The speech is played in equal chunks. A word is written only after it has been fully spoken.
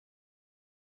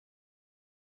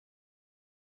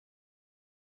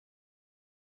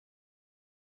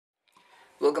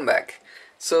Welcome back.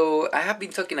 So I have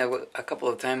been talking a couple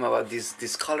of times about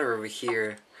this color over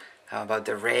here, about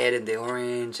the red and the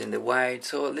orange and the white.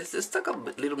 So let's talk a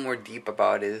little more deep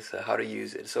about it, how to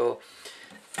use it. So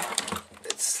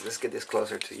let's get this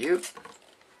closer to you.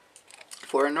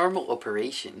 For a normal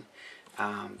operation,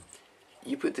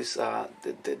 you put this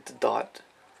the dot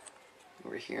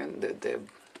over here.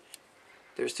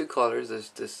 There's two colors.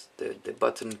 There's the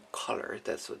button color.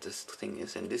 That's what this thing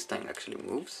is, and this thing actually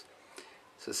moves.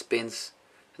 So it spins.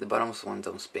 The bottom ones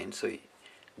don't spin. So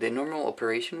the normal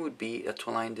operation would be to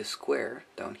align the square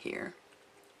down here,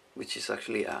 which is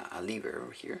actually a lever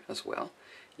over here as well.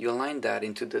 You align that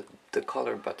into the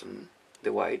color button,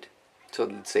 the white. So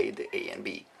let's say the A and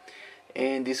B,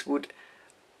 and this would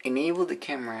enable the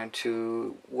camera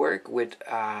to work with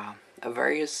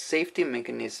various safety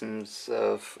mechanisms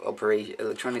of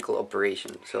electronic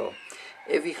operation. So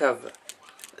if you have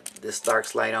this dark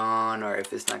slide on, or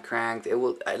if it's not cranked, it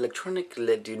will electronically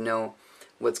let you know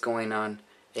what's going on,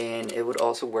 and it would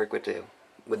also work with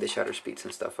the shutter speeds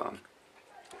and stuff.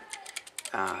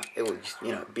 It would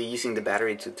be using the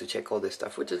battery to check all this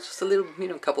stuff, which is just a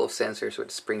little couple of sensors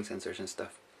with spring sensors and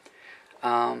stuff.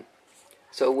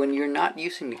 So when you're not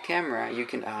using the camera, you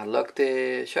can lock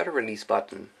the shutter release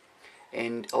button,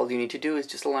 and all you need to do is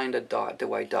just align the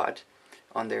white dot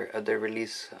on the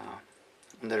release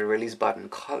button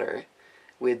color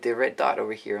with the red dot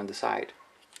over here on the side.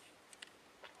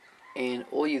 And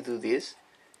all you do this.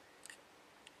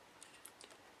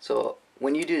 So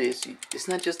when you do this, it's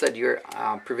not just that you're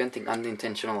preventing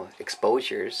unintentional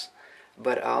exposures,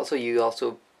 but you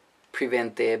also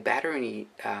prevent the battery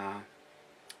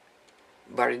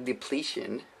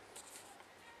depletion,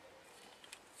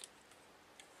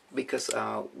 because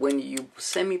when you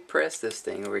semi-press this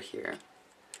thing over here,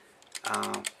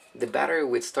 the battery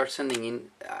would start sending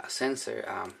in sensor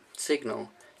signal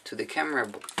to the camera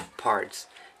parts,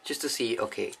 just to see,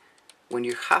 okay, when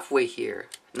you're halfway here,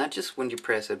 not just when you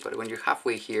press it, but when you're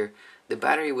halfway here, the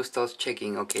battery will start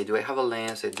checking, okay, do I have a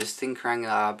lens, is this thing cranked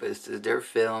up, is there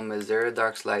film, is there a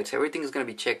dark slide? So everything is going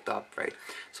to be checked up, right?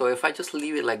 So if I just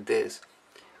leave it like this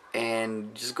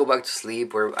and just go back to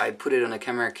sleep, or I put it on a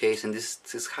camera case and this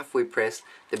is halfway pressed,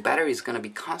 the battery is going to be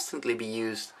constantly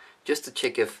used just to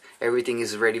check if everything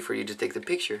is ready for you to take the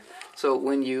picture. So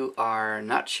when you are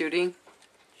not shooting,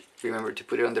 remember to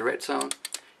put it on the red zone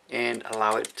and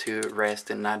allow it to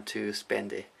rest and not to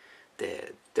spend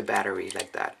the battery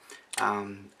like that.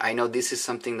 I know this is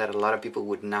something that a lot of people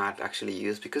would not actually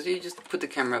use, because you just put the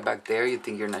camera back there, you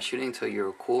think you're not shooting, so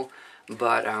you're cool.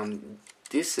 But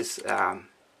this is a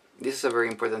very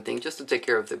important thing, just to take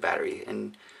care of the battery.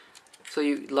 And so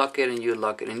you lock it and you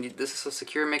lock it, and this is a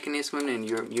secure mechanism, and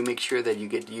you make sure that you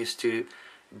get used to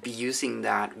be using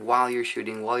that while you're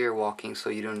shooting, while you're walking, so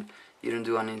you don't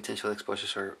do unintentional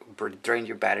exposures or drain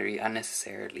your battery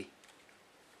unnecessarily.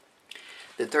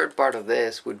 The third part of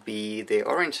this would be the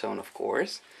orange zone, of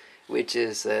course, which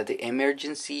is the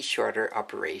emergency shutter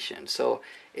operation. So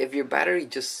if your battery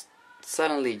just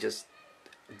suddenly just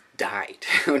died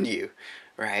on you,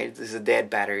 right? This is a dead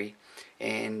battery,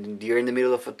 and you're in the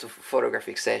middle of a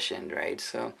photographic session, right?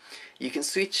 So you can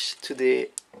switch to the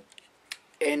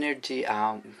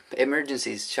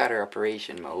emergency shutter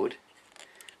operation mode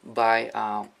by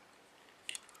I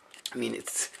mean,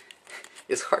 it's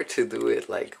hard to do it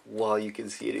like while you can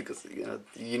see it, because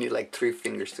you need like 3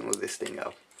 fingers to move this thing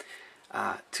up.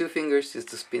 2 fingers just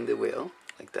to spin the wheel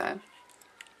like that,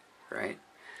 right?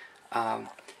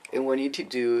 And what you need to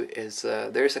do is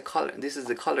there's a color. This is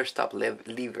the color stop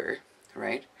lever,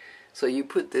 right? So you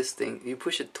put this thing, you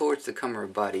push it towards the camera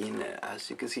body, and as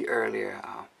you can see earlier,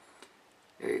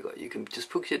 there you go. You can just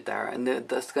push it there, and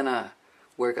that's gonna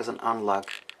work as an unlock,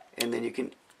 and then you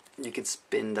can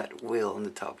spin that wheel on the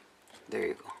top. There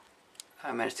you go.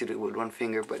 I managed to do it with 1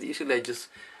 finger, but usually I just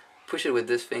push it with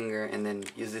this finger and then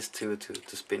use this to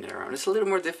spin it around. It's a little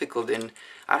more difficult, and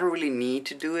I don't really need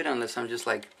to do it unless I'm just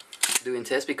like doing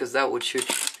tests, because that would shoot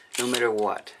no matter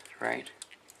what, right?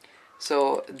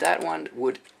 So that one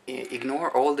would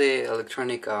ignore all the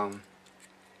electronic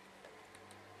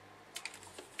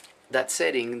that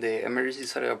setting, the emergency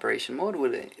shutter operation mode,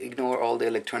 would ignore all the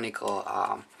electronic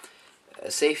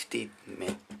safety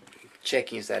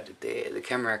checkings that the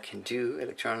camera can do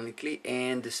electronically,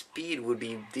 and the speed would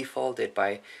be defaulted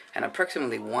by an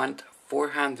approximately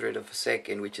 1/400 of a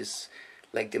second, which is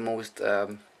like the most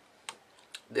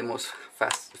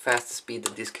fast speed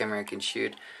that this camera can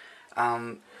shoot.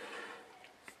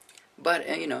 But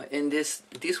in this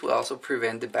will also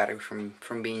prevent the battery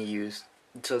from being used.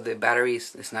 So the battery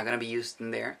is not going to be used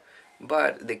in there,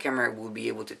 but the camera will be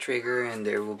able to trigger and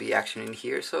there will be action in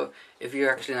here. So if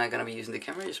you're actually not going to be using the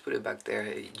camera, just put it back there.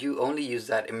 You only use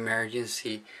that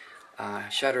emergency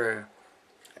shutter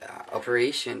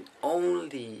operation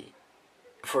only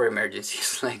for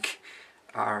emergencies. Like,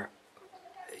 I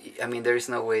mean, there is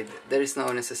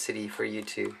no necessity for you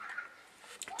to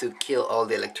kill all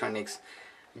the electronics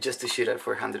just to shoot at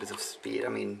 400 of speed. I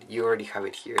mean, you already have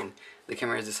it here, and the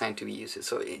camera is designed to be used.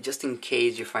 So just in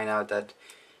case you find out that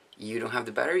you don't have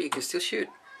the battery, you can still shoot.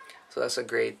 So that's a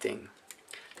great thing.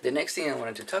 The next thing I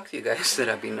wanted to talk to you guys that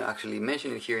I've been actually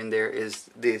mentioning here and there is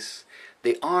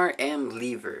the RM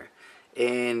lever.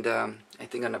 And I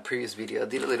think on a previous video I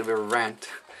did a little bit of rant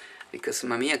because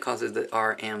Mamiya calls it the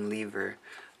RM lever,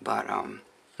 but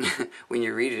when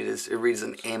you read it, it reads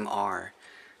an MR.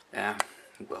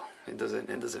 Well, it doesn't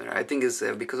matter. I think it's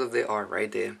because of the R,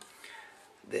 right?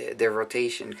 The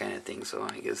rotation kind of thing. So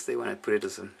I guess they want to put it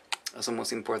as a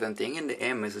most important thing, and the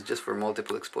M is just for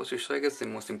multiple exposures. So I guess the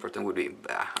most important would be,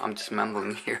 I'm just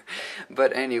mumbling here.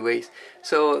 But anyways,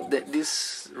 so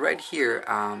this right here,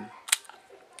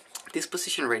 this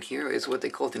position right here is what they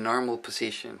call the normal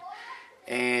position.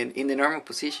 And in the normal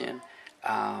position,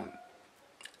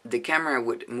 the camera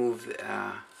would move,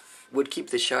 would keep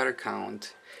the shutter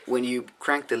count. When you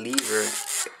crank the lever,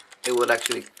 it will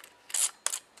actually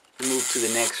move to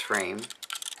the next frame.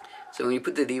 So when you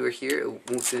put the lever here, it will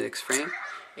move to the next frame,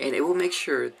 and it will make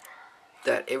sure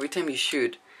that every time you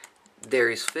shoot, there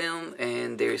is film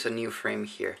and there is a new frame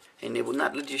here. And it will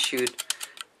not let you shoot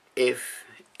if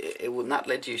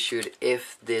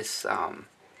this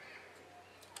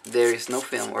there is no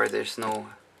film, or there's no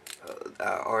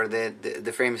or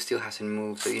the frame still hasn't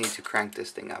moved. So you need to crank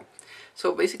this thing up.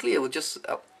 So basically, it will just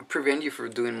prevent you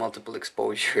from doing multiple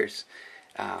exposures.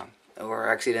 Or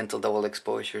accidental double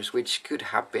exposures, which could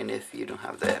happen if you don't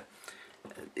have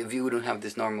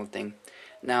this normal thing.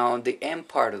 Now the M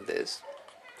part of this,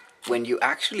 when you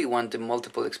actually want the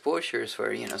multiple exposures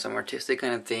for, you know, some artistic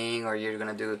kind of thing, or you're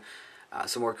gonna do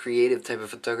some more creative type of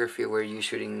photography where you're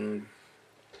shooting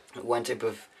one type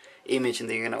of image and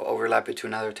then you're gonna overlap it to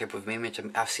another type of image.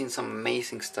 I've seen some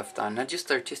amazing stuff done, not just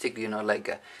artistic, you know,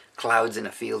 like clouds in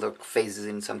a field or faces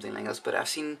in something like else, but I've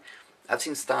seen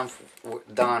stuff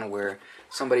done where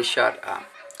somebody shot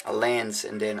a lens,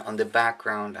 and then on the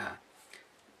background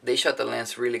they shot the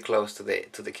lens really close to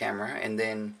the camera, and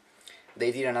then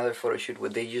they did another photo shoot where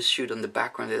they just shoot on the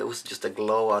background. It was just a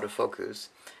glow out of focus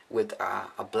with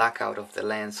a blackout of the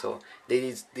lens. So they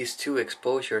did these two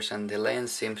exposures and the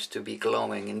lens seems to be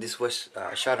glowing, and this was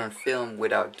shot on film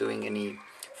without doing any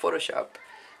Photoshop.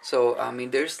 So I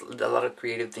mean, there's a lot of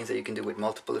creative things that you can do with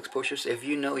multiple exposures. If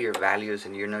you know your values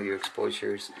and you know your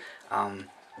exposures,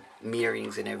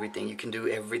 mirrorings and everything, you can do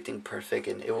everything perfect,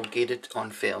 and it will get it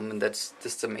on film, and that's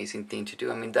just an amazing thing to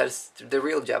do. I mean, that's the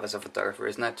real job as a photographer,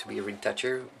 is not to be a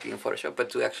retoucher in Photoshop,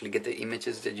 but to actually get the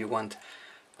images that you want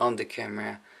on the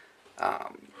camera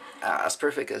as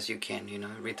perfect as you can. You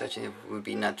know, retouching it would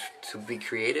be not to be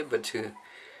creative, but to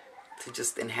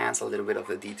just enhance a little bit of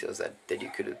the details that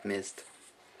you could have missed,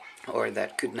 or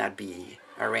that could not be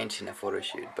arranged in a photo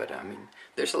shoot. But I mean,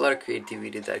 there's a lot of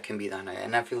creativity that can be done,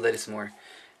 and I feel that it's more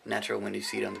natural when you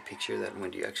see it on the picture than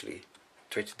when you actually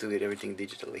try to do everything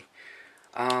digitally.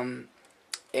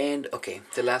 And okay,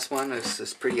 the last one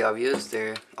is pretty obvious.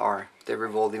 There are the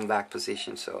revolving back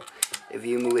position. So if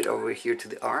you move it over here to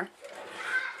the R,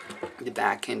 the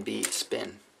back can be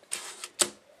spin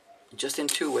just in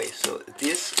two ways. So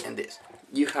this and this.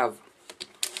 You have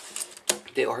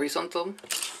the horizontal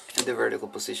and the vertical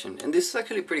position, and this is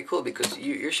actually pretty cool because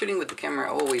you're shooting with the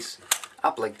camera always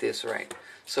up like this, right?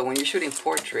 So when you're shooting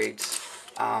portraits,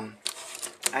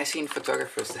 I've seen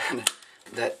photographers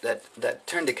that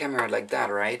turn the camera like that,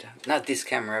 right? Not this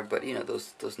camera, but you know,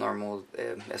 those normal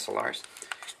SLRs.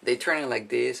 They turn it like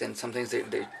this, and sometimes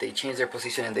they change their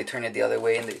position and they turn it the other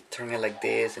way, and they turn it like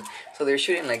this, and so they're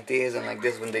shooting like this and like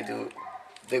this when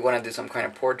they want to do some kind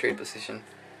of portrait position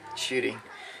shooting.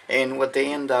 And what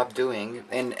they end up doing,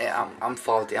 and I'm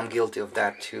guilty of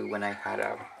that too, when I had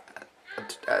a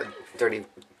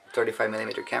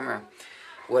 35mm camera.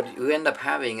 What you end up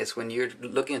having is, when you're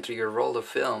looking through your roll of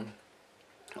film,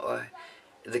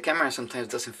 the camera sometimes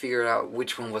doesn't figure out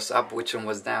which one was up, which one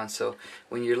was down. So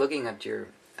when you're looking at your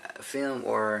film,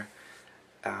 or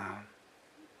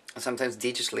sometimes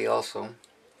digitally also,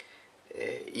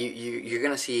 you're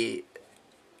gonna see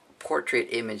portrait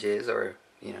images, or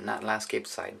you know, not landscape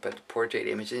side, but portrait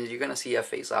images. You're gonna see a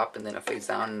face up and then a face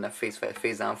down, and a face down,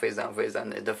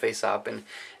 the face up, and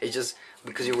it's just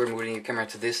because you were moving your camera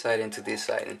to this side and to this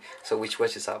side, and so which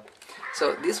is up.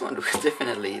 So this one was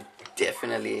definitely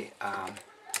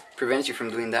prevents you from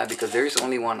doing that because there is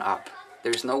only one up.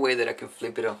 There's no way that I can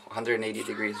flip it 180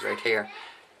 degrees right here.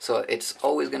 So it's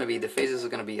always going to be, the faces are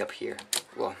going to be up here.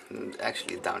 Well,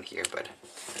 actually down here, but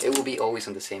it will be always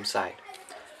on the same side.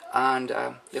 And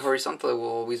the horizontal will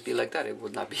always be like that. It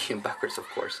would not be backwards, of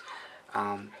course.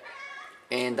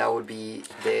 And that would be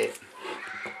the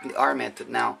R method.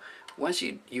 Now, once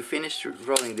you finish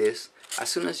rolling this, as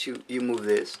soon as you move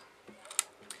this,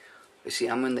 you see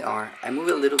I'm on the R. I move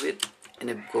it a little bit and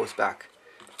it goes back.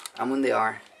 I'm on the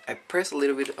R. I press a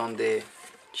little bit on the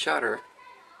shutter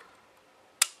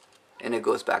and it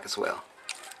goes back as well.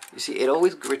 You see, it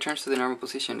always returns to the normal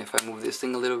position. If I move this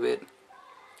thing a little bit,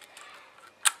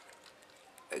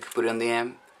 I can put it on the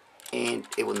M and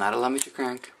it will not allow me to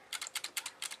crank.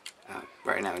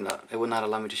 Right now, no, it will not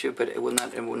allow me to shoot, but it will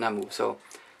not move. So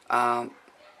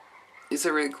it's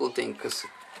a really cool thing because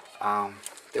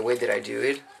the way that I do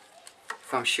it,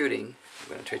 if I'm shooting, I'm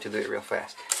gonna try to do it real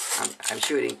fast. I'm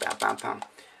shooting, bam, bam, bam.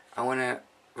 I wanna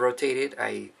rotate it.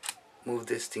 I move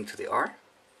this thing to the R,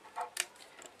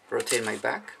 rotate my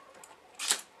back,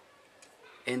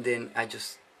 and then I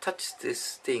just touch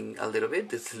this thing a little bit,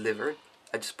 this lever.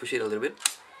 I just push it a little bit,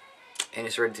 and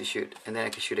it's ready to shoot. And then I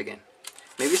can shoot again.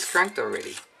 Maybe it's cranked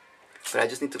already, but I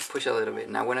just need to push a little bit.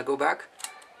 Now when I go back,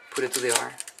 put it to the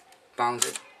R, bounce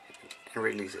it, and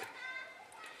release it.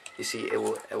 You see, it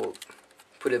will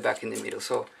put it back in the middle.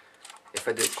 So if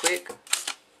I do it quick,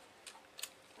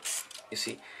 you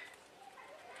see,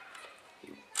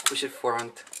 you push it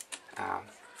front,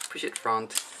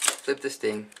 flip this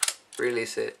thing,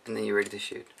 release it, and then you're ready to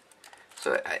shoot.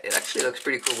 So it actually looks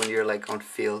pretty cool when you're like on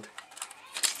field.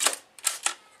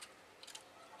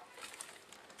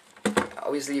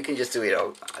 Obviously you can just do it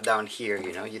all down here,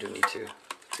 you know, you don't need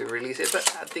to release it, but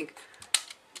I think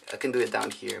I can do it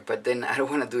down here. But then I don't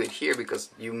want to do it here because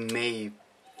you may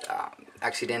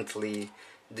accidentally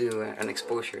do an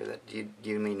exposure that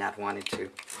you may not want it to.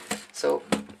 So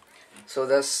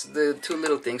that's the two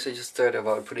little things I just thought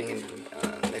about putting in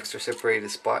an extra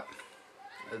separated spot.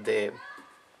 The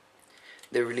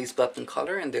release button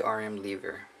color and the RM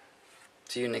lever.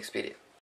 See you next video.